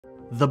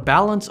The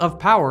balance of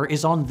power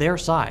is on their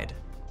side.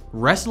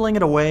 Wrestling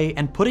it away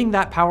and putting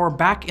that power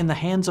back in the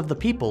hands of the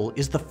people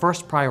is the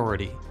first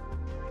priority.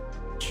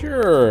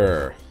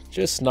 Sure,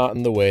 just not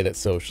in the way that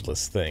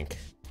socialists think.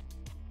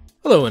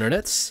 Hello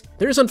internets!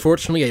 There's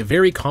unfortunately a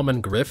very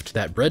common grift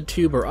that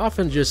Breadtube, or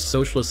often just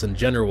socialists in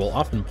general, will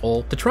often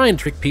pull to try and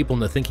trick people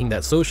into thinking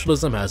that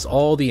socialism has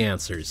all the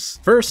answers.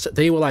 First,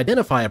 they will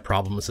identify a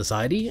problem in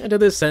society, and to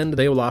this end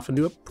they will often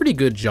do a pretty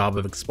good job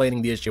of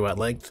explaining the issue at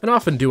length, and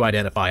often do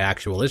identify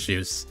actual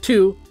issues.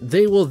 Two,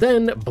 they will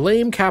then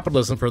blame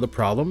capitalism for the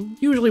problem,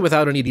 usually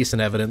without any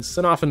decent evidence,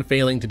 and often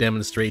failing to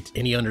demonstrate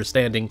any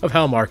understanding of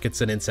how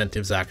markets and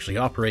incentives actually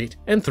operate.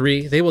 And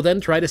three, they will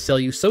then try to sell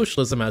you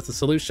socialism as the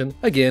solution,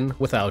 again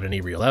without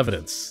any real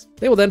evidence.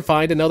 They will then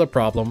find another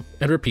problem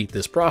and repeat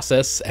this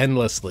process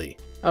endlessly.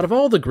 Out of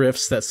all the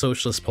grifts that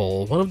socialists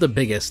pull, one of the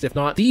biggest, if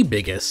not the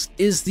biggest,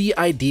 is the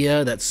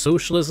idea that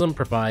socialism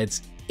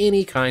provides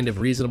any kind of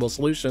reasonable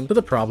solution to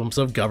the problems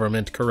of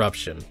government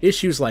corruption.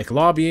 Issues like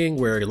lobbying,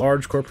 where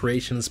large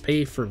corporations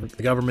pay for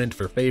the government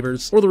for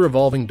favors, or the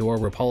revolving door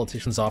where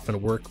politicians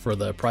often work for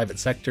the private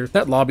sector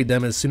that lobby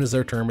them as soon as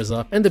their term is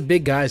up, and the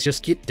big guys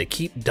just get to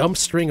keep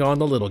dumpstering on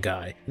the little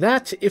guy.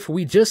 That, if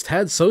we just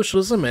had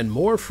socialism and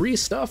more free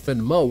stuff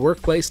and more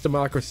workplace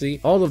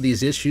democracy, all of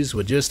these issues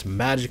would just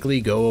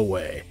magically go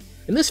away.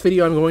 In this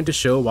video, I'm going to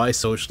show why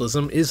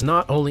socialism is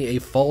not only a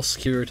false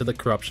cure to the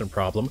corruption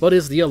problem, but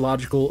is the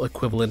illogical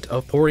equivalent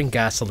of pouring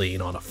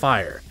gasoline on a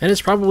fire, and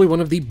is probably one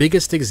of the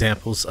biggest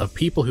examples of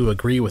people who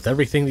agree with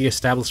everything the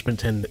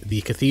establishment and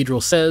the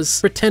cathedral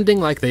says, pretending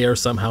like they are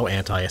somehow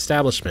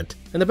anti-establishment.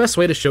 And the best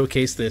way to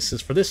showcase this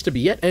is for this to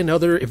be yet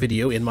another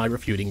video in my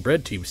Refuting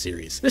Breadtube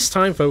series, this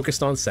time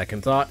focused on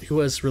Second Thought, who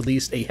has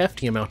released a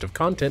hefty amount of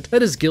content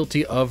that is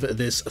guilty of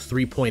this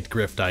 3-point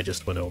grift I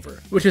just went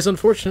over. Which is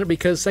unfortunate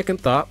because Second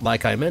Thought,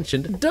 like I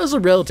mentioned, does a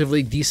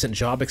relatively decent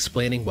job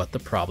explaining what the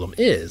problem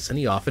is, and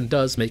he often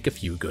does make a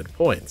few good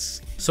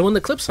points. So in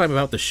the clips I'm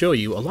about to show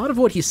you, a lot of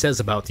what he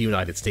says about the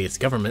United States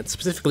government,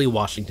 specifically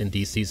Washington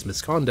DC's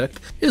misconduct,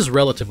 is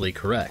relatively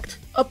correct,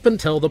 up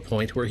until the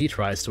point where he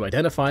tries to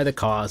identify the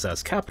cause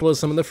as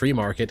capitalism and the free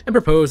market and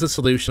propose a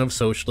solution of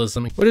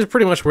socialism, which is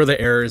pretty much where the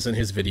errors in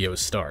his videos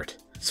start.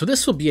 So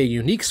this will be a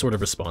unique sort of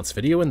response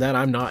video in that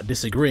I'm not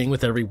disagreeing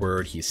with every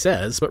word he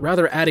says, but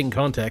rather adding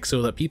context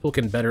so that people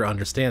can better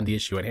understand the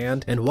issue at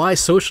hand and why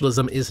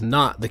socialism is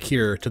not the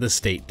cure to the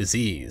state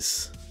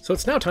disease. So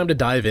it's now time to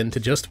dive into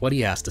just what he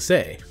has to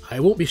say.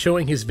 I won't be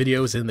showing his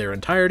videos in their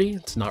entirety,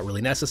 it's not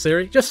really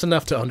necessary, just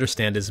enough to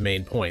understand his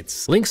main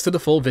points. Links to the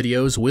full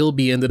videos will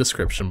be in the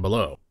description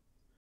below.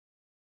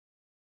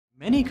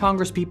 Many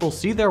congresspeople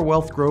see their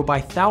wealth grow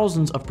by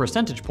thousands of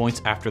percentage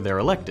points after they're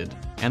elected,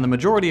 and the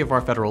majority of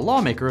our federal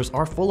lawmakers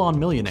are full-on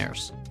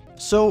millionaires.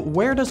 So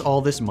where does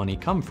all this money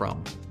come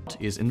from? What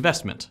is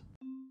investment?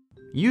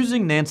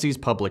 Using Nancy's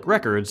public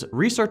records,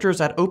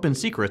 researchers at Open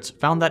Secrets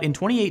found that in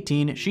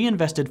 2018 she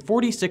invested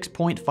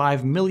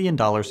 $46.5 million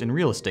in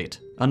real estate,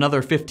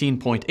 another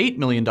 $15.8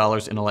 million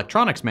in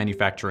electronics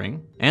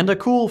manufacturing, and a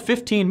cool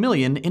 $15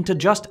 million into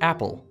just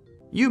Apple.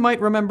 You might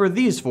remember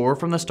these four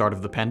from the start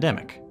of the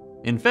pandemic.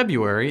 In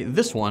February,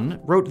 this one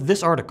wrote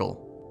this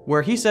article,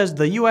 where he says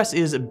the US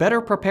is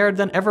better prepared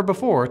than ever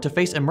before to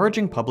face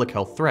emerging public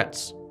health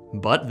threats.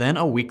 But then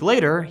a week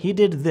later, he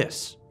did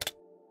this.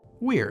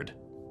 Weird.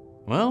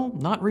 Well,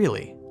 not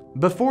really.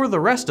 Before the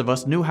rest of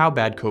us knew how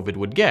bad COVID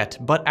would get,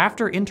 but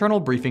after internal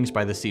briefings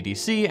by the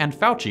CDC and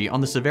Fauci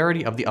on the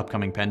severity of the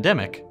upcoming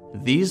pandemic,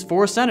 these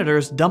four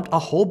senators dumped a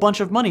whole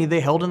bunch of money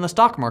they held in the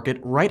stock market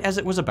right as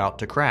it was about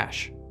to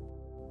crash.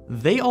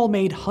 They all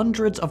made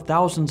hundreds of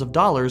thousands of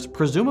dollars,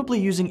 presumably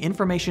using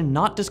information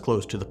not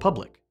disclosed to the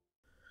public.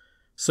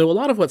 So a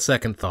lot of what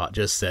Second Thought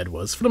just said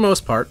was, for the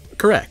most part,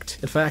 correct.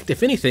 In fact,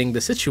 if anything,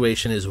 the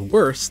situation is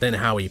worse than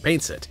how he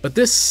paints it. But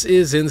this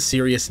is in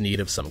serious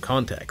need of some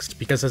context,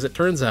 because as it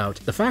turns out,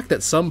 the fact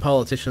that some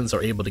politicians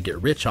are able to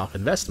get rich off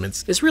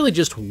investments is really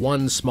just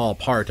one small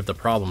part of the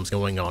problems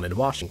going on in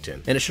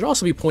Washington. And it should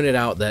also be pointed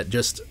out that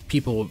just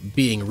people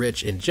being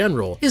rich in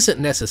general isn't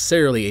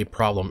necessarily a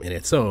problem in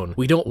its own.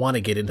 We don't want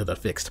to get into the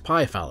fixed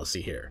pie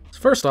fallacy here.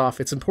 First off,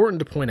 it's important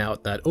to point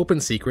out that Open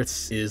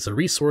Secrets is a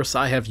resource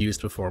I have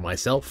used before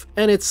myself,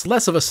 and it's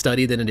less of a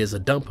study than it is a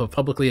dump of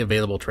publicly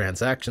available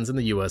transactions in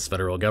the US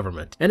federal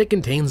government, and it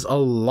contains a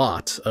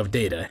lot of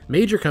data.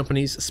 Major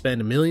companies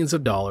spend millions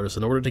of dollars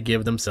in order to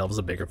give themselves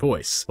a bigger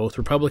voice. Both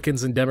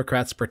Republicans and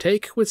Democrats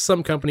partake, with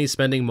some companies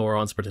spending more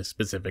on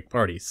specific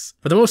parties.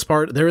 For the most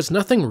part, there is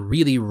nothing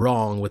really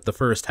wrong with the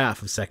first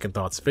half of Second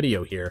Thought's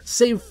video here,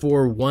 save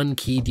for one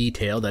key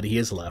detail that he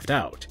has left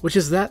out, which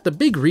is that the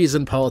big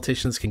reason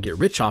politicians can get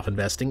rich off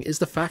investing is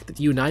the fact that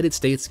the United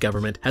States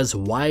government has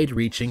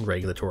wide-reaching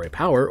regulatory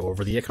power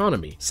over the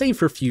economy, save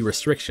for few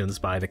restrictions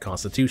by the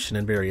Constitution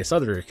and various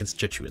other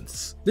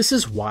constituents. This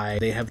is why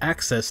they have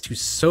access to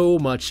so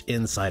much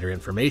insider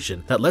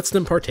information that lets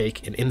them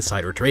partake in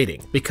insider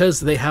trading. Because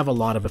they have a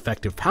lot of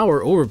effective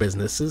power over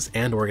businesses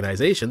and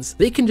organizations,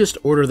 they can just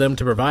order them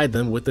to provide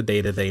them with the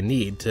data they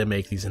need to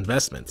make these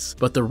investments.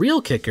 But the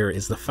real kicker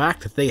is the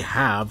fact that they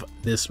have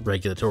this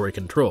regulatory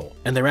control,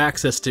 and their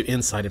access to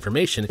inside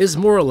information is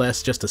more or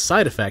less just a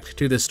side effect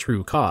to this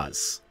true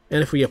cause.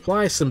 And if we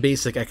apply some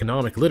basic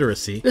economic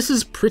literacy, this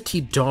is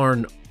pretty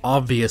darn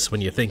obvious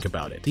when you think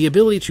about it. The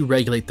ability to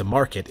regulate the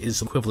market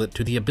is equivalent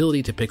to the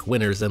ability to pick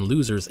winners and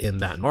losers in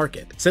that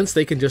market, since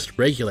they can just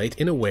regulate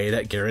in a way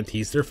that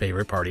guarantees their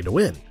favorite party to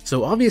win.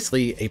 So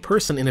obviously, a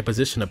person in a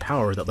position of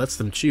power that lets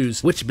them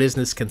choose which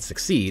business can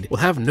succeed will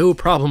have no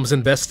problems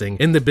investing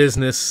in the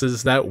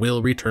businesses that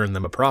will return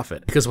them a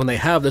profit, because when they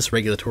have this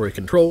regulatory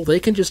control,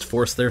 they can just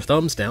force their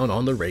thumbs down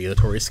on the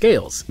regulatory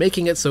scales,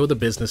 making it so the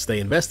business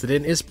they invested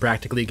in is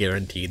practically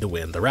guaranteed to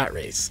win the rat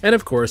race. And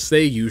of course,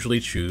 they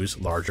usually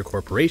choose larger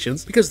corporations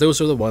because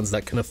those are the ones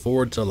that can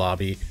afford to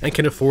lobby and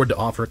can afford to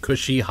offer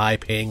cushy,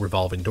 high-paying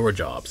revolving door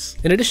jobs.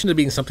 In addition to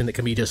being something that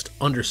can be just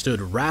understood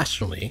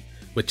rationally,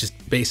 which is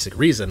basic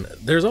reason,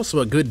 there's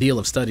also a good deal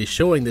of studies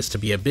showing this to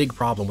be a big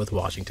problem with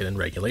Washington and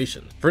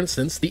regulation. For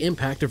instance, the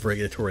impact of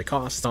regulatory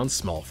costs on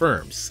small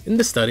firms. In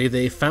the study,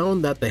 they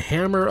found that the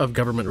hammer of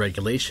government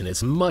regulation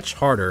is much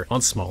harder on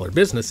smaller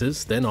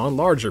businesses than on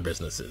larger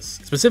businesses.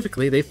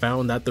 Specifically, they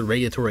found that the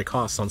regulatory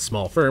costs on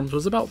small firms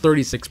was about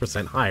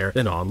 36% higher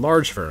than on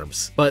large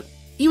firms. But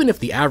even if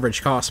the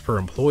average cost per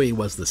employee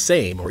was the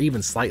same or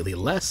even slightly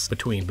less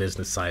between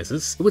business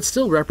sizes, it would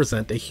still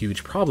represent a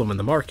huge problem in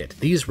the market.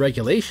 These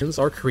regulations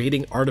are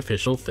creating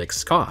artificial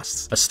fixed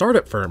costs. A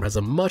startup firm has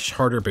a much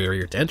harder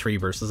barrier to entry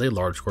versus a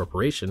large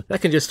corporation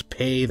that can just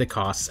pay the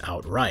costs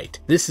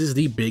outright. This is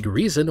the big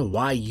reason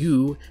why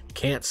you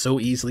can't so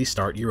easily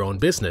start your own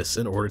business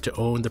in order to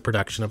own the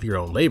production of your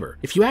own labor.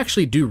 If you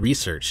actually do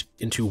research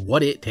into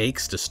what it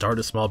takes to start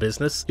a small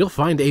business, you'll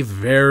find a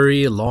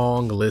very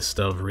long list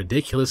of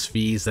ridiculous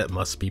fees that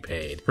must be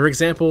paid. For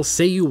example,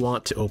 say you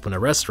want to open a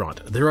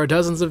restaurant. There are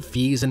dozens of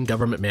fees and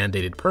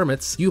government-mandated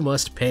permits you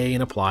must pay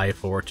and apply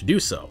for to do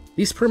so.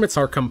 These permits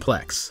are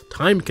complex,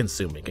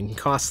 time-consuming, and can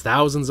cost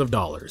thousands of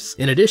dollars.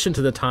 In addition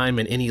to the time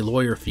and any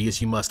lawyer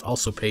fees you must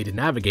also pay to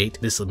navigate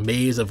this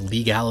maze of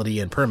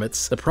legality and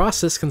permits, the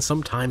process can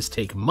sometimes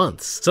take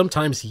months,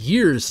 sometimes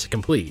years to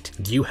complete.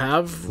 Do you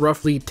have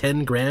roughly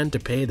 10 grand to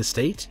pay the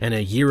state and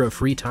a year of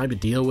free time to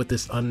deal with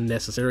this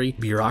unnecessary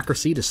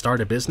bureaucracy to start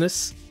a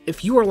business?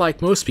 If you are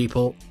like most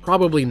people,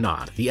 probably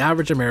not. The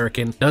average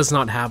American does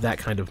not have that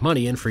kind of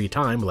money and free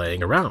time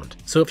laying around.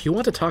 So if you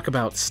want to talk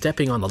about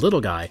stepping on the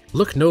little guy,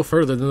 look no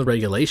further than the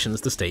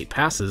regulations the state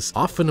passes,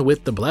 often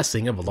with the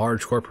blessing of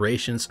large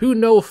corporations who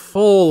know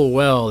full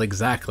well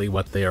exactly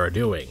what they are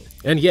doing.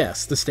 And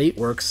yes, the state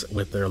works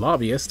with their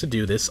lobbyists to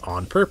do this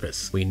on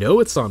purpose. We know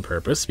it's on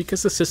purpose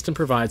because the system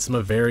provides them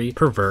a very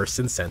perverse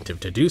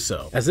incentive to do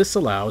so, as this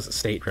allows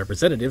state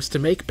representatives to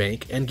make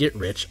bank and get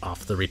rich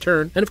off the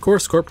return, and of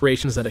course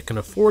corporations that can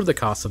afford the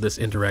cost of this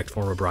indirect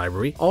form of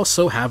bribery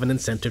also have an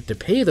incentive to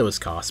pay those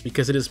costs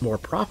because it is more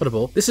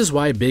profitable. This is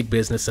why big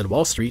business and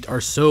Wall Street are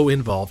so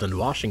involved in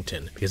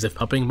Washington, because if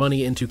pumping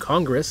money into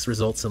Congress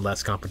results in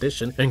less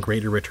competition and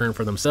greater return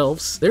for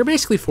themselves, they're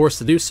basically forced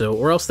to do so,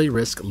 or else they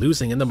risk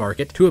losing in the market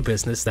to a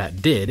business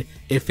that did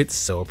if it's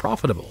so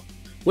profitable.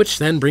 Which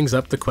then brings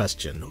up the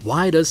question,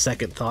 why does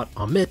Second Thought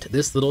omit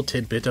this little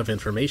tidbit of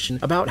information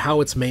about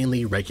how it's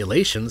mainly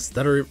regulations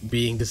that are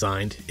being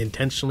designed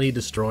intentionally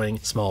destroying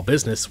small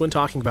business when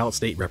talking about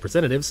state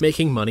representatives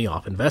making money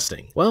off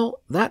investing?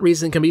 Well, that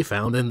reason can be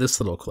found in this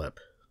little clip.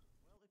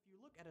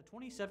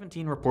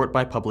 2017 report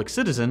by Public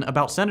Citizen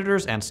about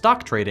senators and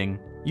stock trading,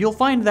 you'll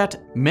find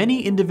that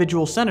many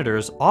individual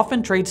senators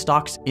often trade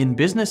stocks in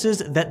businesses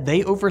that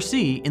they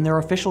oversee in their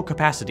official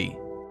capacity.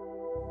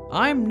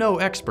 I'm no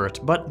expert,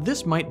 but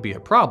this might be a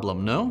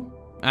problem, no?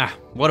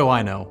 What do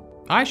I know?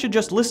 I should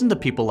just listen to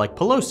people like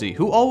Pelosi,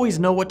 who always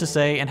know what to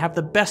say and have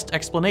the best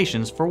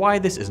explanations for why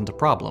this isn't a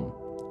problem.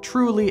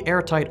 Truly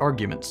airtight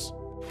arguments.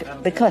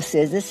 Because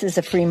this is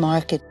a free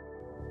market.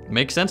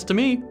 Makes sense to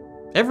me.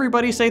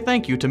 Everybody say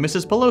thank you to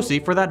Mrs.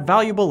 Pelosi for that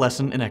valuable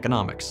lesson in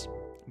economics.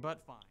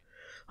 But fine.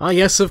 Ah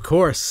yes, of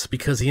course,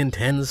 because he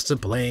intends to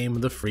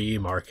blame the free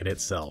market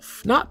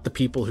itself, not the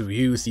people who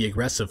use the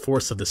aggressive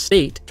force of the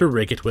state to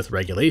rig it with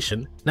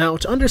regulation. Now,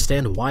 to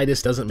understand why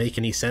this doesn't make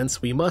any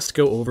sense, we must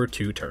go over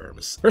two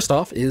terms. First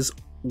off is,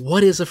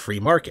 what is a free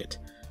market?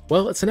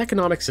 Well, it's an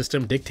economic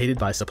system dictated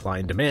by supply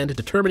and demand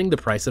determining the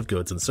price of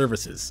goods and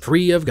services,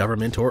 free of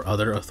government or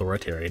other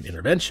authoritarian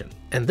intervention.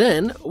 And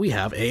then we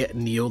have a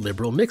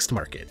neoliberal mixed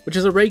market, which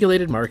is a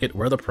regulated market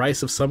where the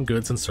price of some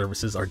goods and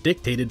services are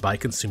dictated by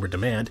consumer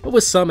demand, but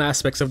with some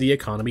aspects of the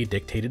economy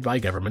dictated by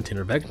government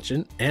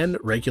intervention and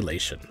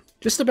regulation.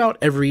 Just about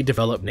every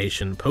developed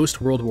nation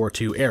post-World War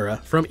II era,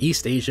 from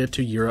East Asia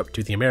to Europe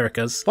to the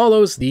Americas,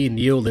 follows the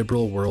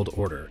neoliberal world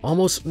order.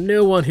 Almost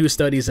no one who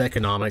studies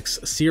economics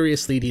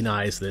seriously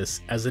denies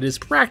this, as it is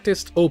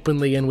practiced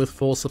openly and with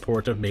full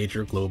support of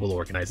major global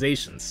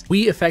organizations.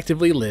 We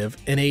effectively live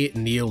in a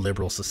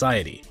neoliberal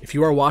society. If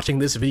you are watching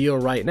this video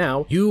right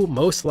now, you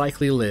most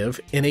likely live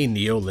in a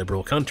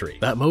neoliberal country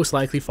that most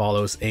likely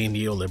follows a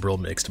neoliberal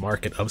mixed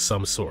market of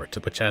some sort,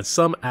 which has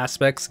some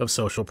aspects of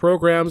social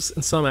programs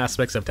and some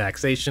aspects of taxation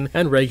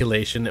and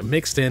regulation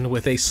mixed in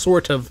with a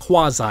sort of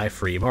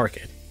quasi-free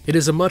market. It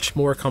is a much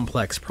more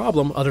complex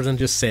problem other than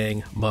just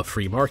saying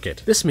free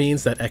market. This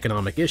means that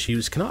economic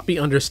issues cannot be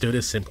understood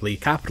as simply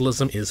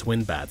capitalism is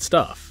when bad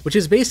stuff, which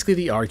is basically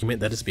the argument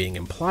that is being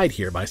implied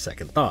here by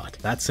second thought.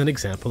 That's an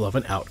example of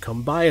an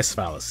outcome bias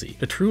fallacy.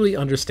 To truly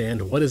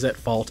understand what is at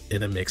fault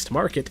in a mixed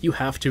market, you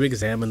have to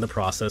examine the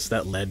process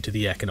that led to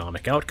the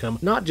economic outcome,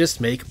 not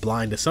just make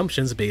blind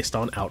assumptions based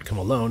on outcome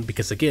alone,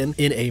 because again,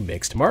 in a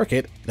mixed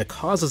market, the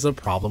causes of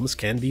problems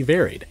can be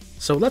varied.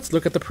 So let's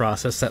look at the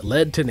process that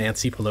led to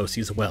Nancy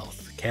Pelosi's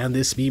wealth. Can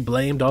this be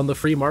blamed on the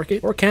free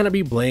market, or can it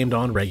be blamed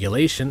on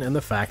regulation and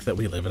the fact that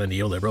we live in a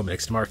neoliberal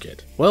mixed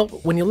market? Well,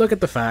 when you look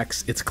at the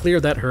facts, it's clear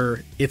that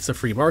her "it's a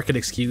free market"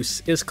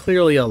 excuse is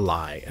clearly a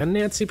lie, and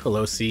Nancy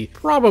Pelosi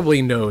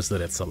probably knows that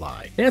it's a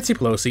lie. Nancy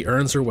Pelosi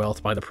earns her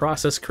wealth by the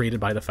process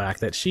created by the fact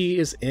that she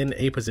is in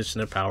a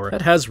position of power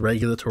that has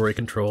regulatory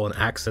control and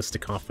access to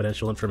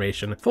confidential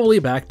information, fully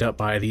backed up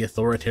by the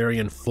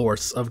authoritarian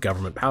force of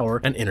government power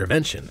and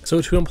intervention.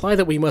 So to imply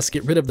that we must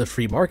get rid of the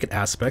free market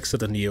aspects of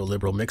the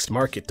neoliberal mixed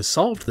market to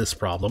solve this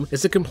problem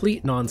is a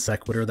complete non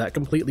sequitur that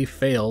completely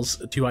fails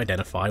to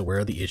identify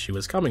where the issue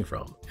is coming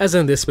from. As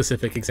in this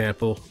specific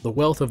example, the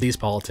wealth of these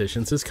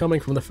politicians is coming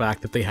from the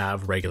fact that they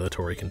have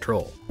regulatory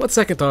control. What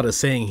second thought is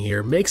saying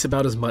here makes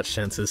about as much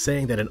sense as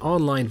saying that an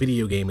online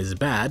video game is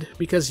bad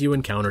because you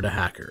encountered a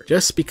hacker.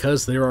 Just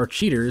because there are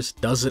cheaters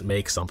doesn't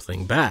make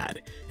something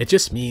bad. It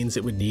just means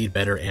it would need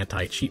better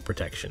anti-cheat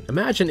protection.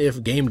 Imagine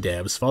if game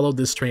devs followed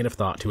this train of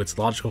thought to its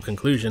logical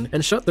conclusion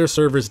and shut their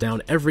servers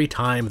down every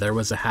time there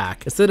was a hack,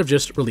 instead of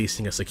just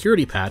releasing a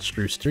security patch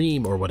through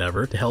Steam or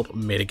whatever to help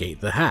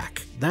mitigate the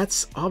hack.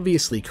 That's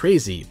obviously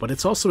crazy, but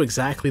it's also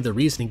exactly the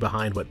reasoning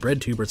behind what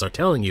breadtubers are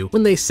telling you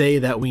when they say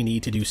that we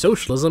need to do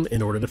socialism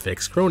in order to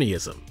fix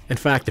cronyism. In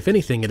fact, if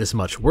anything, it is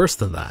much worse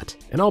than that,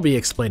 and I'll be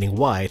explaining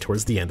why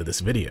towards the end of this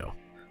video.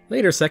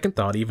 Later, second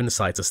thought even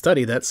cites a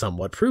study that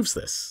somewhat proves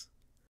this.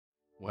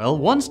 Well,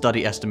 one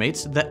study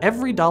estimates that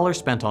every dollar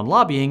spent on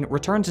lobbying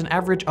returns an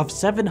average of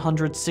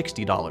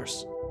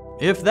 $760.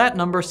 If that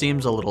number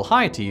seems a little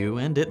high to you,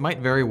 and it might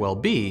very well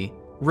be,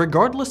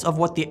 regardless of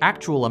what the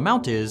actual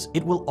amount is,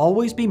 it will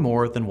always be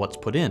more than what's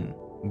put in.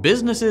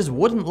 Businesses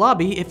wouldn't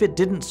lobby if it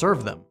didn't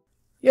serve them.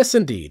 Yes,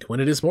 indeed. When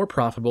it is more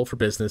profitable for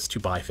business to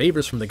buy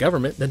favors from the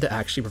government than to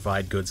actually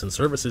provide goods and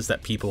services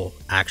that people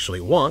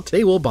actually want,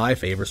 they will buy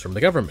favors from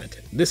the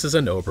government. This is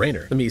a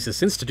no-brainer. The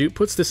Mises Institute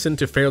puts this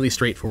into fairly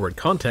straightforward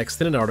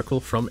context in an article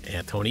from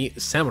Antony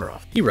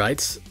Samaroff. He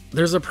writes,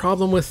 "There's a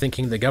problem with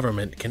thinking the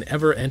government can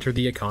ever enter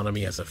the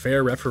economy as a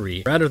fair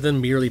referee rather than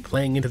merely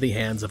playing into the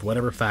hands of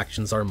whatever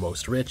factions are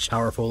most rich,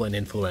 powerful, and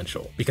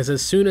influential. Because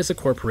as soon as a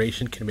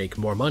corporation can make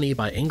more money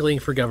by angling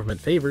for government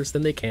favors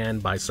than they can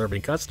by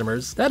serving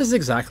customers, that is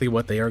exactly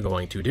what they are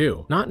going to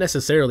do. Not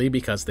necessarily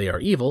because they are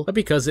evil, but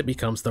because it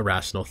becomes the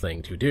rational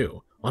thing to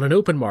do. On an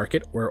open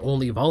market, where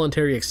only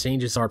voluntary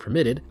exchanges are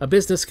permitted, a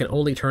business can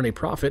only turn a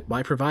profit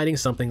by providing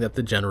something that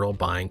the general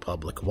buying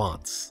public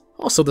wants."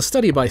 Also, the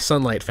study by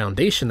Sunlight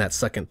Foundation that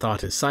Second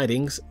Thought is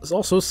citing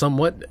also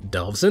somewhat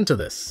delves into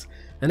this,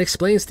 and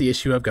explains the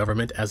issue of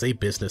government as a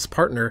business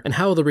partner and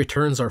how the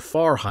returns are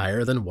far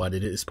higher than what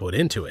it is put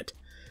into it.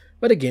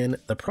 But again,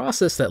 the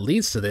process that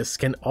leads to this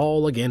can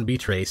all again be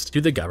traced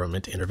to the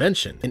government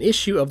intervention, an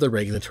issue of the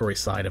regulatory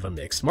side of a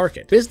mixed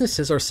market.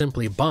 Businesses are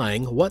simply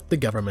buying what the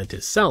government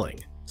is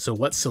selling. So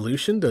what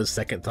solution does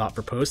Second Thought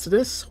propose to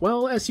this?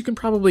 Well, as you can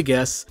probably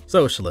guess,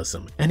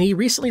 socialism. And he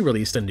recently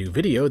released a new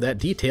video that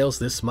details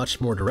this much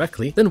more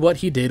directly than what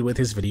he did with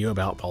his video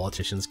about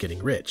politicians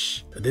getting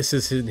rich. This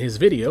is in his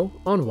video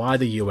on why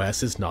the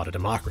US is not a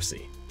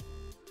democracy.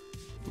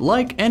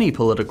 Like any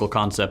political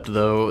concept,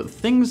 though,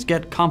 things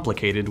get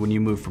complicated when you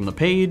move from the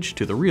page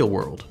to the real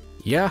world.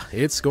 Yeah,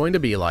 it's going to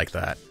be like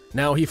that.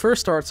 Now, he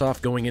first starts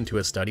off going into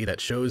a study that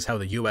shows how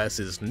the US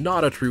is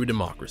not a true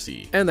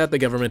democracy, and that the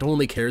government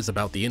only cares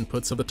about the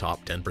inputs of the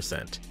top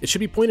 10%. It should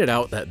be pointed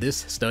out that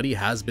this study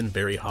has been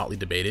very hotly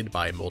debated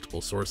by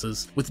multiple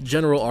sources, with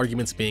general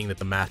arguments being that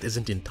the math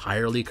isn't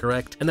entirely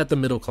correct, and that the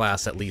middle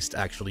class at least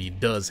actually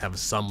does have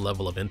some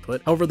level of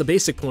input. However, the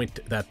basic point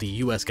that the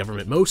US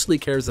government mostly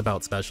cares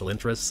about special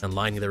interests and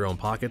lining their own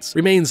pockets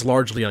remains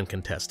largely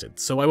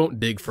uncontested, so I won't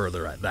dig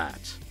further at that.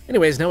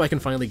 Anyways, now I can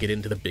finally get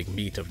into the big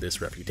meat of this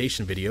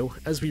refutation video,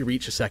 as we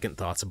reach Second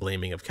Thought's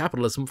blaming of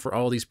capitalism for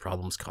all these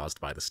problems caused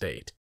by the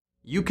state.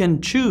 You can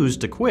choose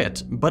to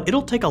quit, but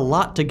it'll take a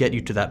lot to get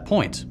you to that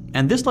point,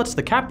 and this lets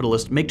the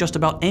capitalist make just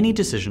about any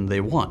decision they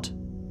want.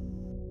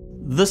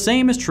 The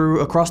same is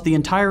true across the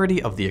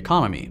entirety of the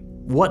economy.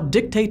 What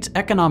dictates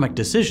economic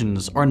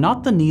decisions are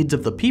not the needs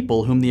of the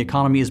people whom the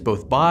economy is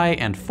both by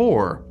and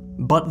for,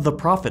 but the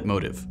profit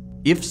motive.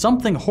 If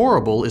something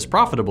horrible is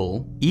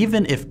profitable,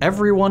 even if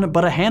everyone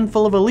but a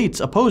handful of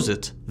elites oppose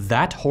it,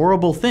 that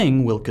horrible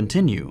thing will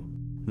continue.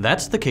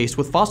 That's the case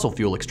with fossil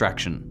fuel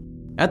extraction.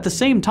 At the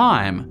same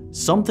time,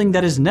 something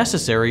that is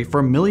necessary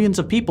for millions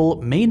of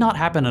people may not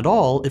happen at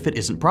all if it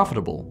isn't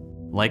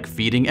profitable, like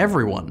feeding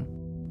everyone.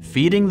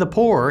 Feeding the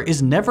poor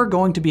is never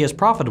going to be as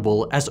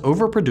profitable as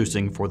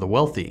overproducing for the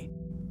wealthy.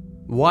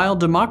 While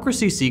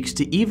democracy seeks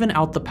to even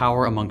out the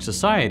power among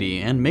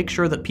society and make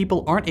sure that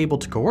people aren't able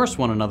to coerce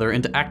one another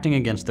into acting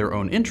against their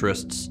own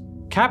interests,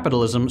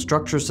 capitalism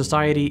structures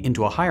society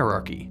into a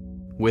hierarchy,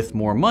 with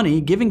more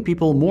money giving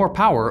people more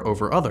power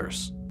over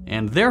others,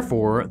 and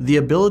therefore the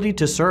ability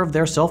to serve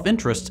their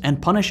self-interests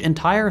and punish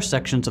entire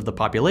sections of the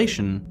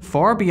population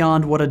far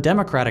beyond what a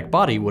democratic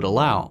body would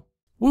allow.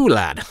 Woo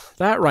lad,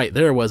 that right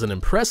there was an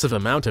impressive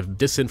amount of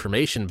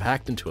disinformation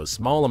packed into a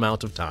small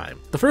amount of time.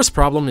 The first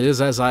problem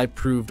is, as I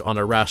proved on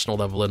a rational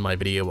level in my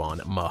video on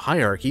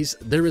hierarchies,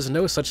 there is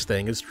no such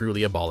thing as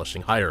truly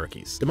abolishing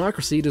hierarchies.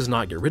 Democracy does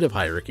not get rid of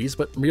hierarchies,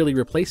 but merely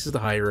replaces the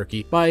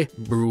hierarchy by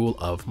rule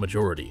of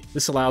majority.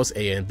 This allows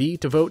A and B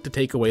to vote to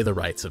take away the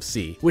rights of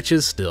C, which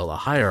is still a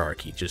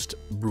hierarchy, just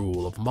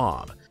rule of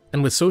mob.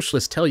 And when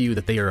socialists tell you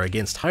that they are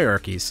against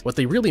hierarchies, what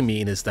they really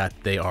mean is that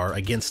they are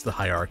against the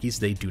hierarchies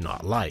they do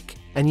not like.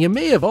 And you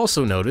may have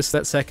also noticed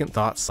that Second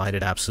Thought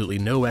cited absolutely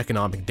no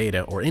economic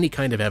data or any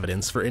kind of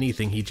evidence for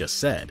anything he just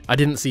said. I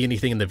didn't see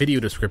anything in the video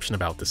description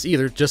about this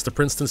either, just a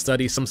Princeton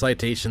study, some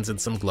citations, and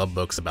some glove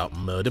books about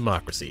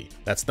democracy.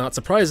 That's not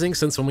surprising,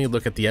 since when we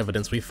look at the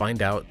evidence we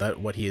find out that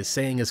what he is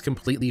saying is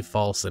completely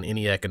false in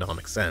any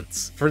economic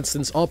sense. For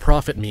instance, all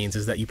profit means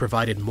is that you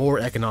provided more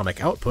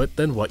economic output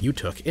than what you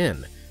took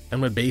in.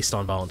 And when based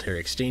on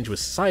voluntary exchange with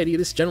society,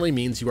 this generally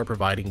means you are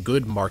providing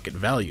good market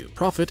value.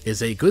 Profit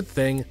is a good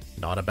thing,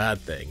 not a bad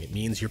thing. It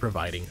means you're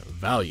providing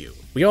value.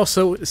 We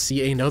also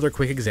see another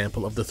quick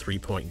example of the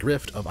three-point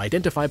grift of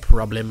identify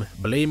problem,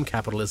 blame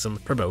capitalism,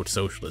 promote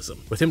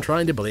socialism, with him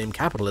trying to blame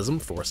capitalism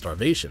for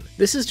starvation.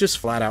 This is just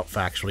flat out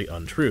factually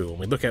untrue. When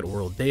we look at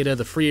world data,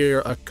 the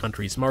freer a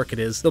country's market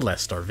is, the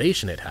less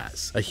starvation it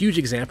has. A huge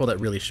example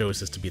that really shows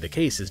this to be the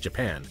case is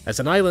Japan.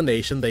 As an island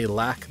nation, they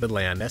lack the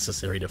land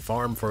necessary to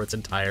farm for its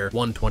entire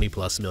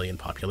 120+ million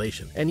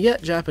population, and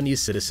yet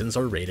Japanese citizens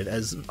are rated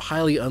as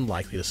highly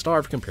unlikely to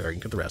starve comparing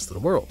to the rest of the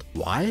world.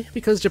 Why?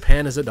 Because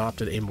Japan has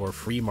adopted a more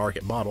free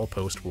market model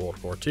post-World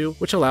War II,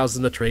 which allows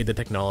them to trade the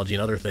technology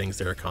and other things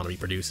their economy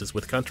produces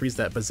with countries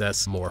that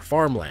possess more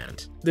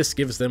farmland. This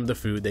gives them the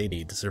food they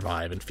need to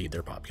survive and feed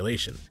their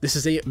population. This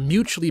is a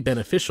mutually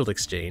beneficial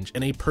exchange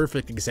and a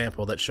perfect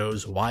example that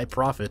shows why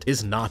profit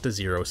is not a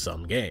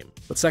zero-sum game.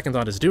 What Second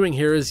Thought is doing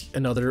here is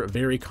another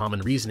very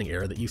common reasoning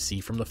error that you see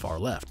from the far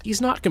left. He's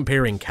not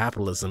comparing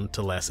capitalism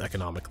to less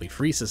economically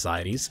free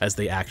societies as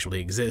they actually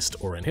exist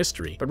or in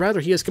history, but rather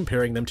he is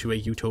comparing them to a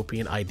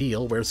utopian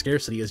ideal where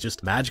scarcity is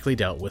just magically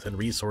dealt with and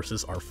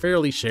resources are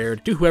fairly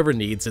shared to whoever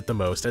needs it the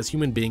most, as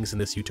human beings in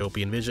this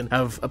utopian vision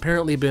have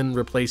apparently been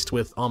replaced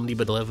with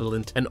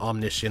omnibenevolent and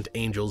omniscient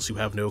angels who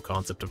have no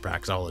concept of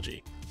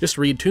praxeology. Just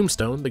read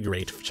Tombstone, the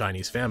Great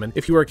Chinese Famine,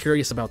 if you are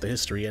curious about the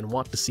history and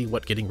want to see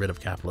what getting rid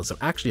of capitalism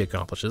actually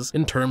accomplishes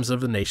in terms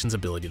of the nation's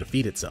ability to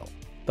feed itself.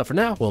 But for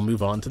now, we'll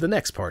move on to the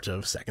next part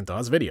of Second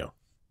Thought's video.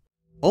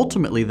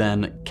 Ultimately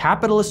then,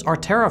 capitalists are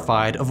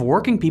terrified of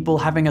working people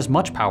having as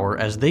much power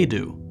as they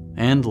do.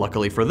 And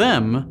luckily for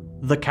them,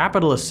 the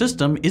capitalist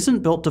system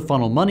isn't built to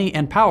funnel money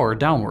and power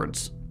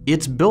downwards.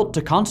 It's built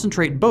to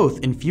concentrate both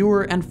in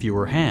fewer and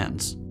fewer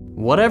hands.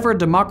 Whatever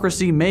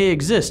democracy may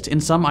exist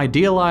in some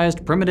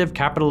idealized primitive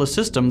capitalist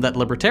system that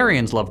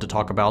libertarians love to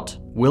talk about,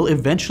 will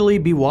eventually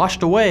be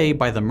washed away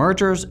by the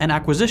mergers and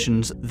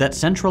acquisitions that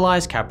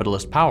centralize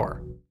capitalist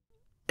power.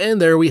 And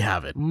there we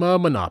have it,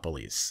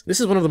 monopolies. This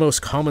is one of the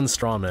most common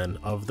strawmen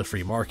of the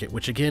free market,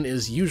 which again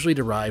is usually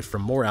derived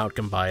from more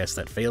outcome bias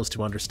that fails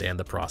to understand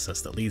the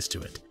process that leads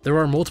to it. There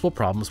are multiple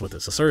problems with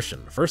this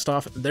assertion. First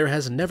off, there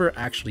has never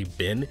actually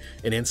been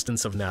an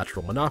instance of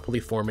natural monopoly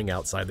forming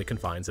outside the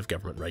confines of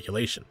government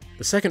regulation.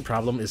 The second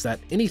problem is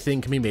that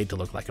anything can be made to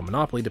look like a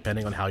monopoly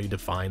depending on how you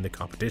define the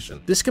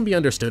competition. This can be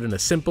understood in a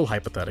simple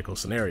hypothetical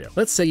scenario.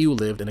 Let's say you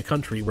lived in a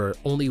country where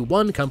only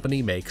one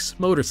company makes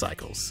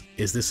motorcycles.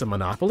 Is this a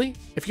monopoly?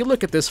 If you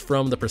look at this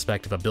from the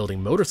perspective of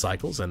building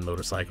motorcycles and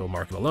motorcycle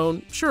market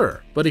alone,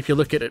 sure. But if you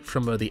look at it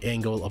from the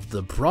angle of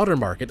the broader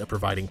market of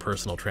providing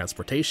personal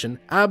transportation,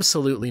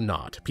 absolutely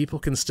not. People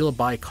can still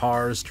buy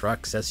cars,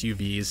 trucks,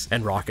 SUVs,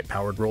 and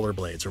rocket-powered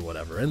rollerblades or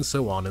whatever, and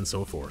so on and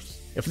so forth.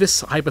 If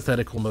this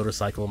hypothetical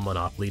motorcycle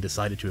monopoly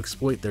decided to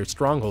exploit their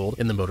stronghold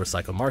in the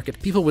motorcycle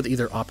market, people would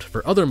either opt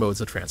for other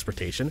modes of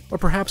transportation, or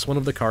perhaps one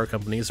of the car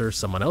companies or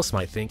someone else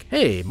might think,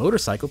 hey,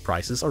 motorcycle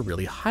prices are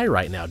really high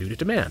right now due to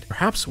demand.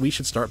 Perhaps we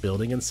should start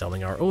building and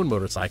selling our own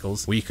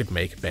motorcycles. We could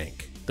make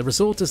bank. The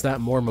result is that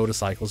more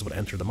motorcycles would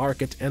enter the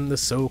market, and the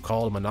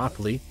so-called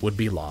monopoly would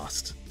be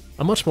lost.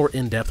 A much more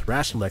in-depth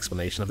rational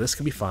explanation of this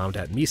can be found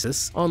at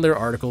Mises on their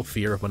article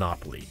Fear of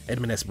Monopoly.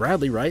 Edmund S.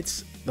 Bradley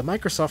writes, The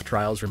Microsoft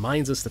trials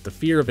reminds us that the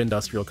fear of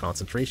industrial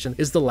concentration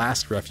is the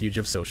last refuge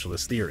of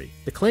socialist theory.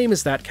 The claim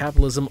is that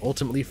capitalism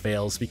ultimately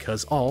fails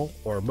because all,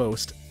 or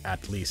most,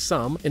 at least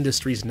some,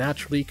 industries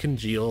naturally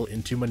congeal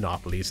into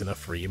monopolies in a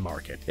free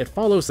market. It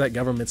follows that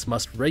governments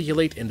must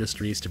regulate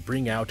industries to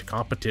bring out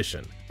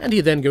competition. And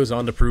he then goes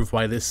on to prove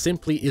why this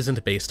simply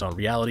isn't based on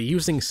reality,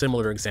 using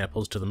similar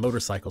examples to the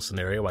motorcycle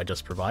scenario I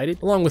just provided,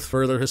 along with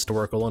further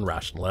historical and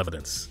rational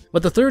evidence.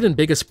 But the third and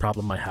biggest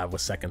problem I have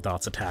with Second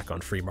Thought's attack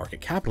on free market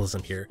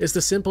capitalism here is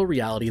the simple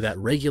reality that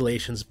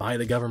regulations by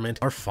the government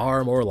are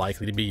far more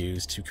likely to be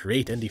used to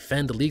create and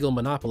defend legal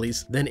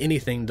monopolies than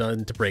anything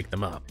done to break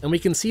them up. And we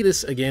can see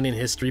this again in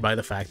history by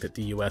the fact that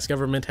the US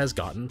government has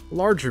gotten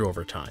larger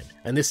over time,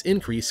 and this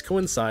increase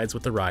coincides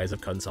with the rise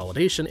of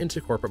consolidation into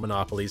corporate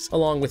monopolies,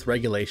 along with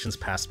regulations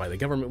passed by the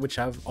government which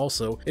have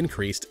also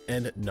increased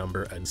in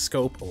number and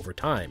scope over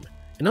time.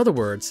 In other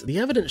words, the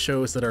evidence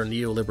shows that our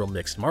neoliberal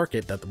mixed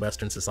market that the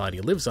Western society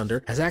lives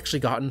under has actually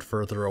gotten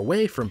further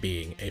away from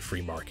being a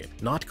free market,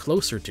 not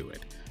closer to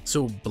it.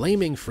 So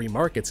blaming free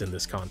markets in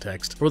this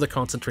context for the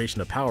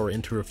concentration of power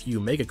into a few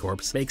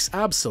megacorps makes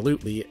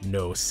absolutely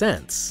no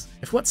sense.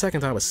 If what Second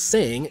Thought was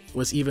saying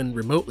was even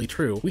remotely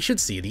true, we should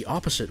see the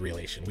opposite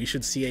relation. We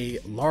should see a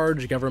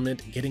large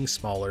government getting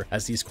smaller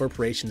as these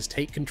corporations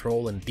take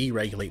control and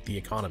deregulate the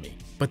economy.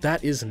 But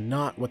that is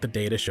not what the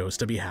data shows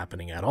to be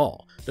happening at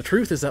all. The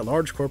truth is that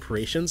large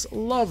corporations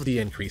love the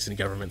increase in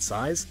government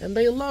size, and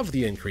they love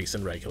the increase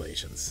in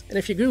regulations. And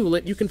if you Google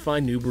it, you can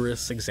find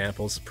numerous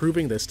examples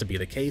proving this to be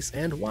the case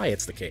and why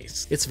it's the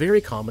case. It's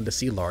very common to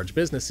see large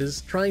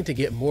businesses trying to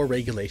get more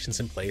regulations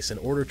in place in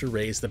order to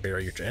raise the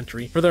barrier to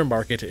entry for their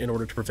market in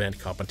order to prevent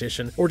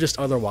competition, or just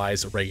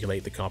otherwise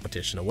regulate the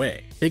competition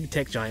away. Big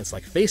tech giants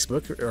like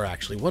Facebook are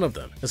actually one of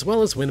them, as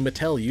well as when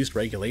Mattel used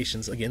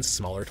regulations against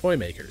smaller toy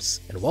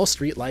makers. And Wall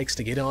Street likes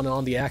to get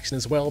on the action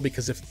as well,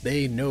 because if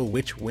they know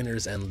which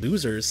winners and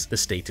losers the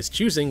state is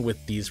choosing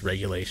with these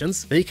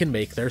regulations, they can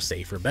make their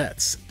safer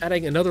bets,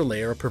 adding another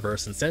layer of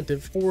perverse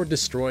incentive for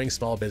destroying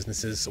small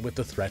businesses with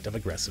the threat of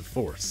aggressive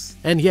force.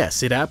 And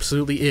yes, it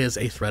absolutely is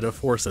a threat of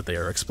force that they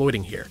are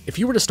exploiting here. If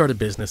you were to start a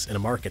business in a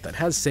market that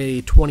has,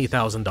 say,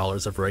 $20,000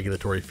 of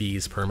regulatory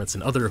fees, permits,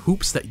 and other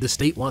hoops that the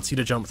state wants you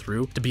to jump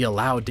through to be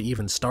allowed to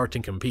even start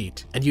and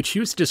compete, and you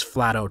choose to just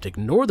flat out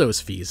ignore those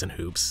fees and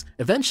hoops,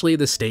 eventually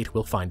the state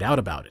will find out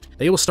about it.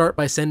 They will start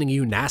by sending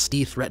you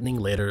nasty, threatening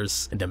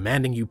letters and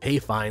demanding you pay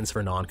fines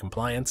for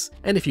non-compliance,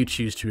 and if you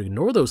choose to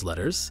ignore those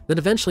letters, then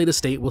eventually the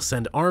state will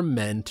send armed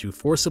men to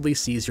forcibly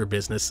seize your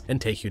business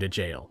and take you to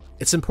jail.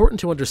 It's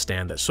important to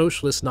understand that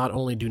socialists not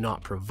only do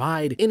not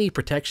provide any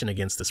protection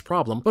against this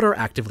problem, but are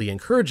actively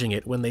encouraging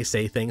it when they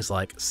say things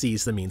like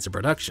seize the means of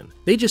production.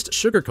 They just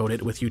sugarcoat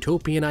it with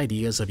utopian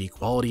ideas of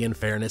equality and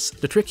fairness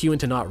to trick you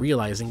into not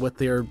realizing what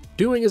they're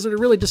doing is they're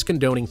really just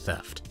condoning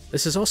theft.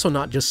 This is also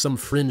not just some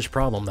fringe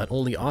problem that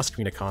only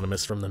Austrian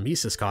economists from the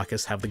Mises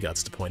caucus have the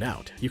guts to point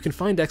out. You can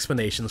find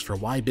explanations for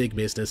why big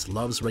business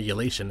loves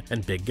regulation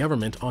and big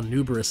government on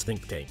numerous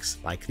think tanks,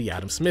 like the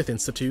Adam Smith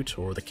Institute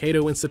or the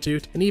Cato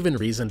Institute, and even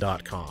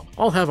Reason.com.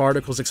 All have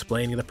articles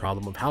explaining the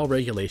problem of how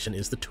regulation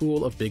is the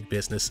tool of big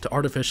business to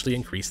artificially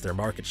increase their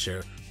market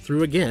share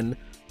through, again,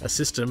 a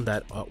system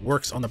that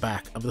works on the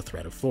back of the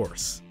threat of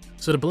force.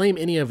 So to blame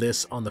any of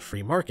this on the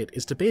free market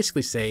is to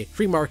basically say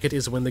free market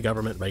is when the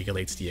government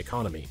regulates the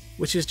economy,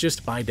 which is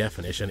just by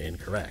definition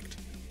incorrect.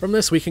 From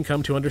this, we can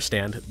come to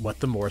understand what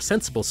the more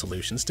sensible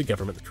solutions to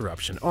government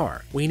corruption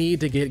are. We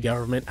need to get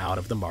government out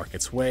of the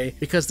market's way,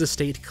 because the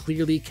state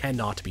clearly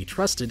cannot be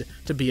trusted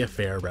to be a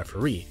fair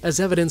referee,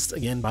 as evidenced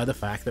again by the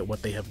fact that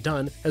what they have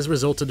done has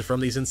resulted from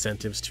these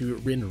incentives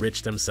to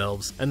enrich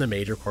themselves and the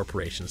major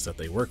corporations that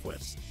they work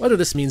with. Whether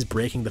this means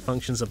breaking the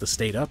functions of the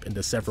state up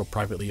into several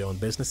privately owned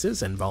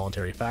businesses and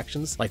voluntary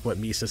factions, like what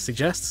Mises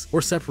suggests,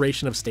 or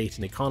separation of state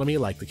and economy,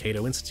 like the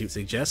Cato Institute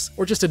suggests,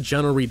 or just a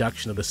general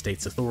reduction of the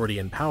state's authority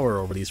and power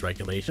over these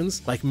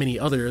regulations, like many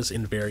others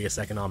in various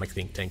economic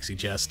think tanks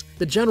suggest,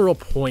 the general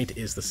point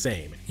is the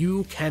same.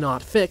 You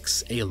cannot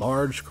fix a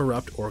large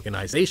corrupt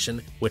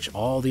organization, which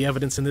all the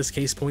evidence in this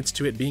case points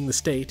to it being the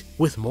state,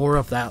 with more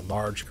of that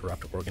large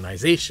corrupt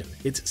organization.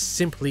 It's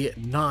simply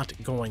not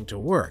going to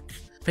work.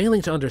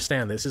 Failing to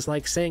understand this is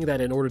like saying that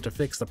in order to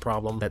fix the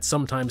problem that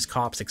sometimes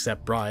cops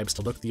accept bribes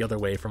to look the other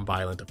way from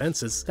violent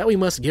offenses, that we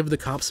must give the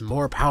cops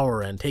more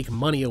power and take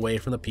money away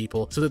from the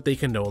people so that they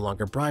can no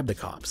longer bribe the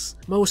cops.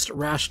 Most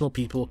rational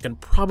people can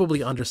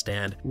probably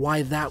understand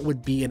why that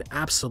would be an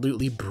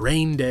absolutely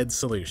brain-dead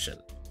solution.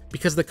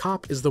 Because the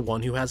cop is the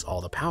one who has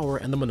all the power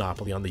and the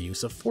monopoly on the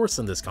use of force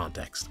in this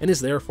context, and is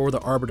therefore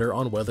the arbiter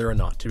on whether or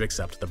not to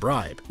accept the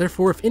bribe.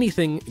 Therefore, if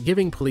anything,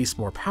 giving police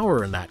more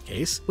power in that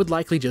case would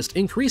likely just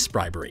increase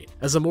bribery,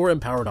 as a more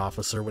empowered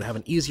officer would have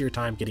an easier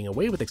time getting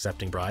away with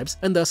accepting bribes,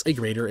 and thus a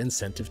greater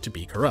incentive to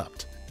be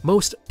corrupt.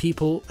 Most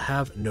people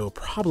have no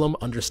problem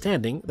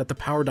understanding that the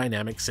power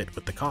dynamics sit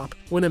with the cop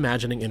when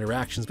imagining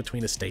interactions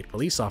between a state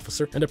police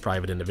officer and a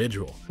private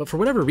individual. But for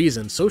whatever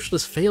reason,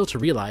 socialists fail to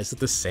realize that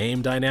the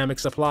same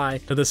dynamics apply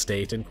to the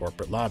state and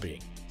corporate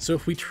lobbying. So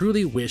if we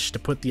truly wish to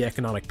put the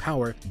economic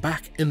power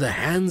back in the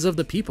hands of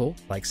the people,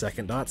 like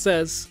Second Thought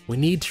says, we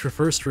need to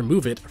first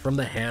remove it from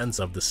the hands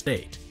of the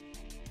state.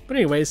 But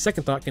anyways,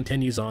 Second Thought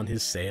continues on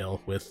his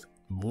sail with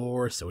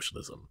more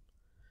socialism.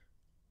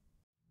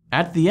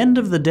 At the end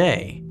of the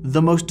day,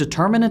 the most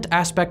determinant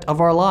aspect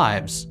of our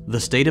lives, the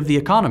state of the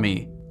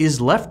economy,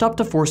 is left up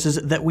to forces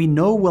that we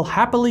know will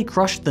happily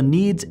crush the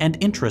needs and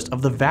interests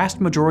of the vast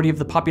majority of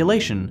the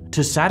population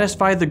to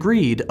satisfy the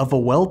greed of a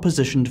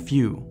well-positioned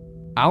few.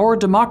 Our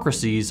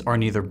democracies are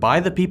neither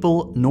by the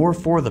people nor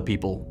for the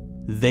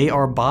people. They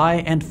are by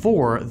and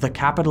for the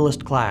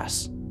capitalist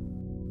class.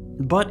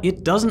 But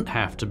it doesn't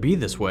have to be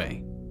this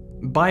way.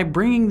 By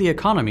bringing the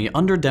economy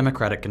under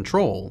democratic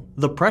control,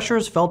 the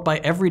pressures felt by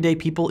everyday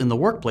people in the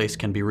workplace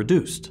can be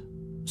reduced.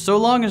 So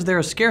long as there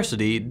is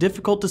scarcity,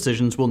 difficult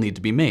decisions will need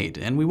to be made,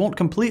 and we won't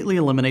completely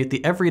eliminate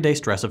the everyday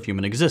stress of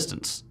human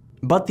existence.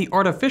 But the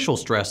artificial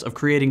stress of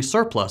creating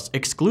surplus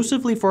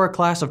exclusively for a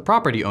class of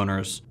property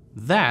owners,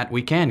 that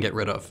we can get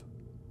rid of.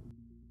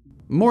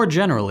 More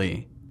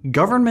generally,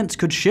 governments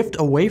could shift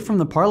away from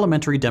the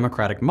parliamentary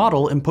democratic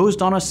model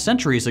imposed on us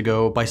centuries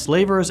ago by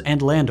slavers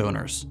and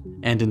landowners,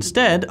 and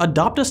instead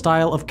adopt a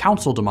style of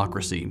council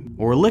democracy,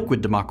 or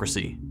liquid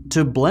democracy,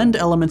 to blend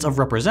elements of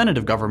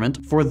representative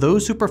government for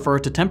those who prefer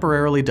to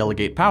temporarily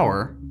delegate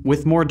power,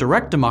 with more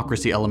direct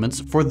democracy elements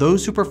for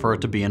those who prefer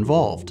to be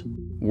involved.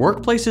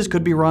 Workplaces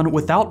could be run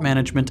without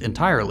management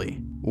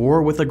entirely,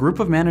 or with a group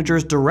of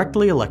managers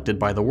directly elected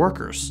by the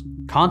workers.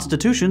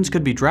 Constitutions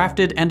could be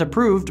drafted and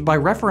approved by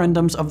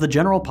referendums of the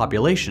general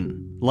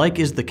population, like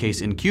is the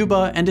case in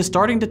Cuba and is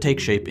starting to take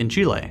shape in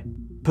Chile.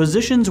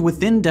 Positions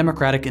within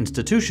democratic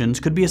institutions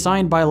could be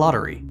assigned by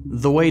lottery,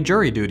 the way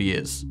jury duty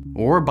is,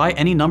 or by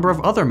any number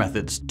of other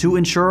methods to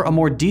ensure a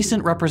more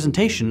decent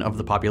representation of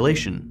the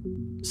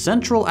population.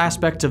 Central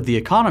aspects of the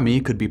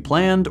economy could be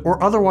planned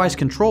or otherwise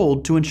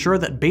controlled to ensure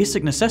that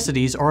basic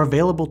necessities are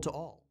available to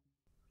all.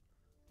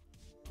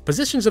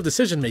 Positions of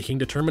decision-making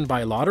determined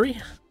by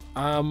lottery?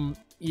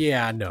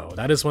 Yeah, no,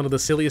 that is one of the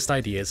silliest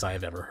ideas I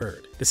have ever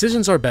heard.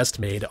 Decisions are best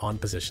made on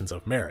positions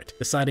of merit.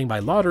 Deciding by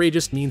lottery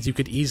just means you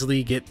could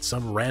easily get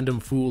some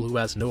random fool who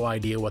has no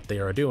idea what they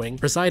are doing,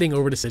 presiding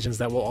over decisions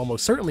that will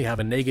almost certainly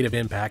have a negative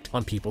impact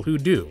on people who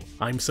do.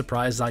 I'm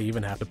surprised I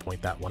even have to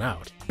point that one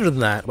out. Other than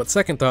that, what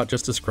Second Thought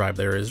just described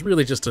there is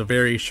really just a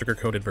very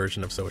sugar-coated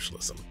version of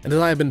socialism. And as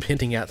I have been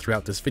hinting at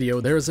throughout this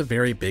video, there is a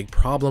very big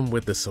problem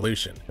with this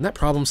solution. And that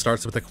problem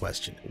starts with a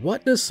question.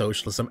 What does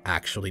socialism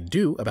actually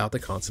do about the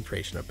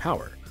concentration of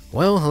power?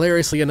 Well,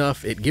 hilariously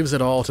enough, it gives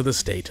it all to the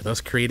state, thus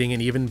creating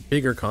an even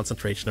bigger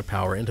concentration of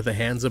power into the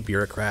hands of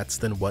bureaucrats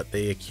than what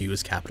they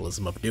accuse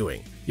capitalism of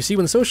doing. You see,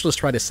 when socialists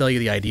try to sell you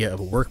the idea of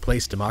a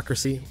workplace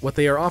democracy, what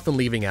they are often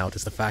leaving out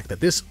is the fact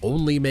that this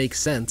only makes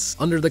sense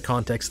under the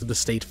context of the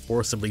state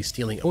forcibly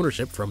stealing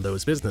ownership from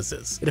those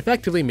businesses. It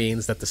effectively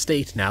means that the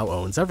state now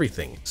owns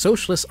everything.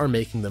 Socialists are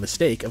making the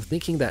mistake of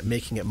thinking that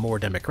making it more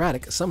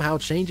democratic somehow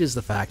changes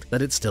the fact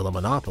that it's still a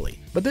monopoly.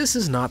 But this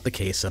is not the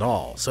case at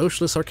all.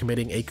 Socialists are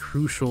committing a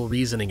crucial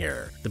reasoning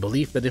error, the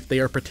belief that if they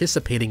are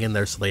participating in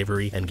their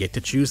slavery and get to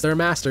choose their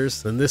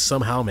masters, then this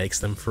somehow makes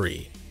them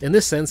free. In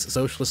this sense,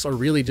 socialists are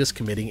really just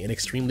committing an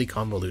extremely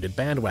convoluted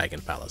bandwagon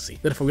fallacy,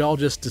 that if we all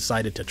just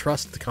decided to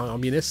trust the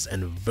communists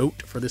and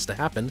vote for this to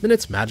happen, then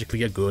it's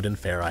magically a good and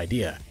fair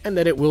idea, and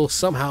that it will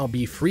somehow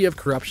be free of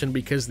corruption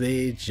because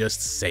they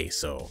just say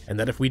so, and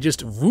that if we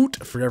just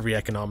vote for every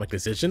economic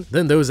decision,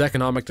 then those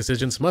economic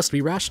decisions must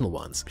be rational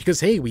ones, because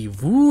hey, we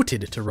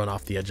voted to run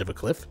off the edge of a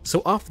cliff,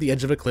 so off the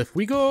edge of a cliff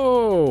we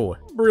go!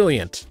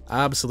 Brilliant.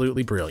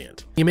 Absolutely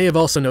brilliant. You may have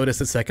also noticed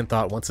that Second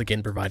Thought once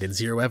again provided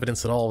zero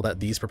evidence at all that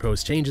these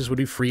proposed changes would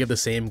be free of the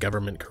same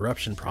government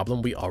corruption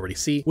problem we already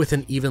see with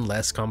an even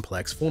less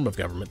complex form of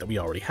government that we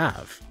already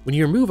have. When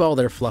you remove all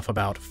their fluff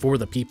about for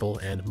the people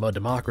and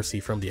democracy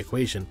from the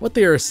equation, what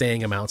they are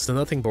saying amounts to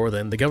nothing more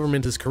than the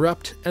government is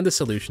corrupt and the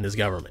solution is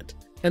government.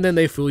 And then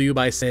they fool you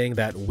by saying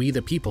that we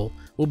the people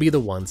will be the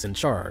ones in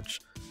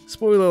charge.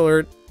 Spoiler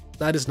alert,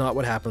 that is not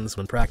what happens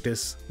when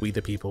practice. We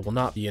the people will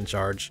not be in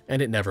charge,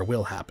 and it never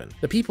will happen.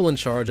 The people in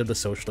charge of the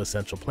social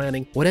essential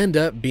planning would end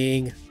up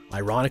being,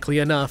 ironically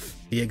enough,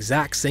 the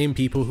exact same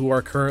people who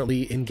are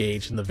currently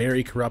engaged in the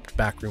very corrupt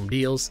backroom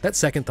deals that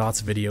Second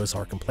Thought's videos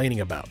are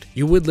complaining about.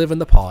 You would live in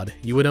the pod,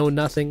 you would own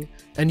nothing,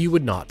 and you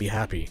would not be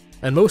happy.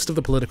 And most of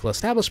the political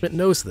establishment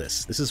knows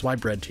this. This is why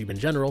Breadtube in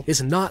general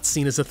is not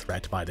seen as a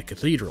threat by the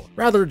cathedral.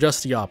 Rather,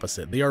 just the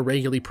opposite. They are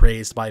regularly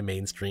praised by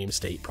mainstream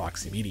state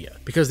proxy media,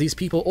 because these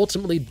people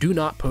ultimately do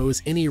not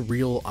pose any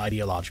real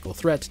ideological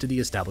threat to the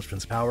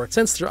establishment's power,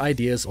 since their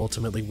ideas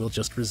ultimately will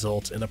just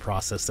result in a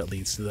process that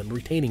leads to them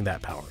retaining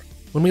that power.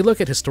 When we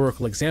look at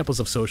historical examples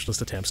of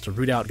socialist attempts to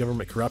root out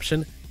government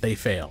corruption, they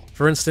fail.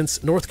 For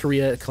instance, North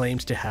Korea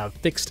claimed to have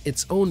fixed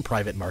its own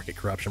private market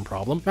corruption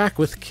problem back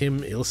with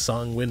Kim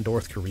Il-sung when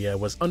North Korea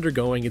was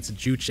undergoing its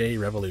Juche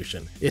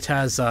revolution. It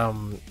has,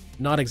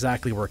 not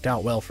exactly worked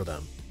out well for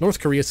them. North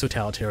Korea's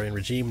totalitarian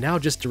regime now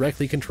just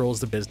directly controls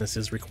the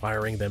businesses,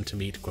 requiring them to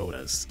meet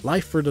quotas.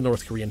 Life for the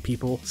North Korean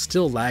people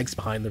still lags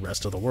behind the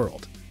rest of the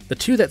world. The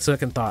two that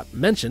Second Thought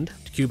mentioned,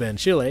 Cuba and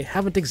Chile,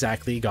 haven't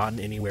exactly gotten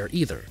anywhere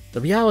either. The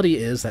reality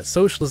is that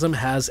socialism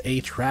has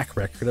a track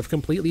record of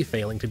completely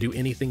failing to do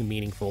anything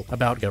meaningful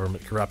about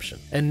government corruption,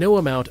 and no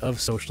amount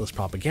of socialist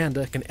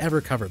propaganda can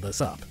ever cover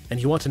this up.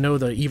 And you want to know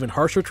the even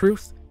harsher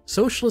truth?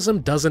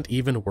 Socialism doesn't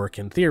even work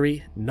in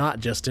theory, not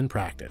just in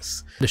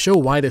practice. To show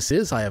why this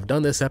is, I have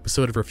done this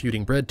episode of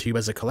Refuting Breadtube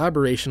as a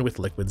collaboration with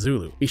Liquid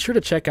Zulu. Be sure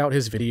to check out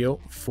his video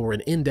for an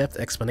in-depth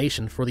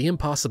explanation for the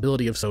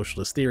impossibility of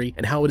socialist theory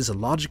and how it is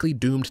logically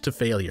doomed to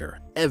failure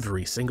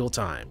every single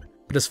time.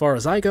 But as far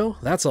as I go,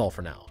 that's all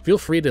for now. Feel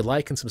free to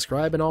like and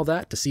subscribe and all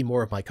that to see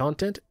more of my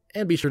content,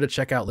 and be sure to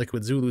check out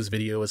Liquid Zulu's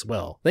video as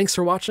well. Thanks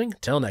for watching,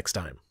 till next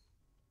time.